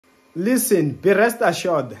Listen, be rest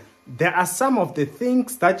assured. There are some of the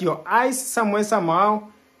things that your eyes somehow,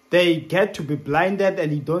 they get to be blinded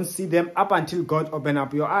and you don't see them up until God open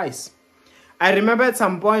up your eyes. I remember at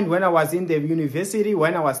some point when I was in the university,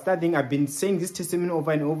 when I was studying, I've been saying this testimony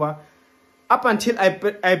over and over. Up until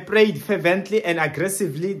I prayed fervently and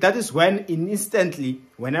aggressively, that is when instantly,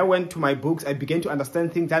 when I went to my books, I began to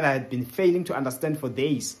understand things that I had been failing to understand for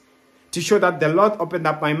days. To show that the Lord opened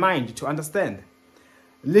up my mind to understand.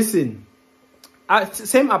 Listen,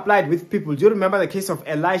 same applied with people. Do you remember the case of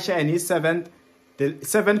Elisha and his servant? The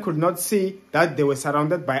servant could not see that they were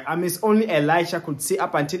surrounded by armies. Only Elisha could see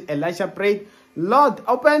up until Elisha prayed, Lord,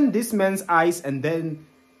 open this man's eyes. And then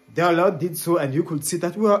the Lord did so, and you could see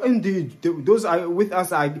that, well, indeed, those are with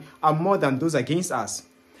us are more than those against us.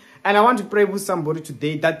 And I want to pray with somebody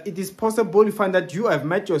today that it is possible you find that you have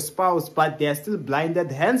met your spouse, but they are still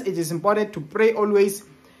blinded. Hence, it is important to pray always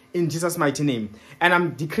in Jesus' mighty name. And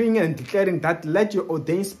I'm decreeing and declaring that let your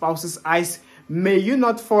ordained spouse's eyes, may you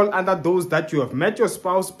not fall under those that you have met your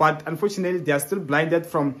spouse, but unfortunately they are still blinded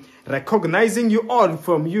from recognizing you or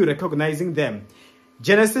from you recognizing them.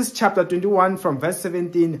 Genesis chapter 21 from verse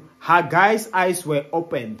 17, Haggai's eyes were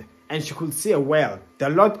opened and she could see well. The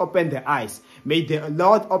Lord opened the eyes. May the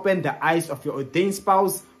Lord open the eyes of your ordained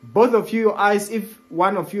spouse. Both of you, your eyes, if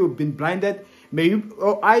one of you have been blinded, may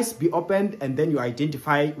your eyes be opened and then you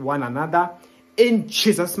identify one another. In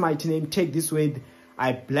Jesus' mighty name, take this word.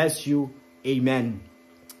 I bless you. Amen.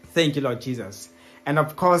 Thank you, Lord Jesus. And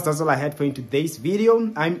of course, that's all I had for you in today's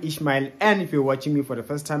video. I'm Ishmael. And if you're watching me for the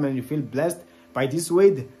first time and you feel blessed by this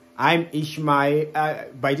word, I'm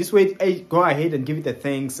Ishmael. By this word, go ahead and give it a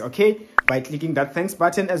thanks, okay? By clicking that thanks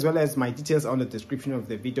button, as well as my details on the description of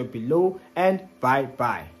the video below. And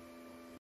bye-bye.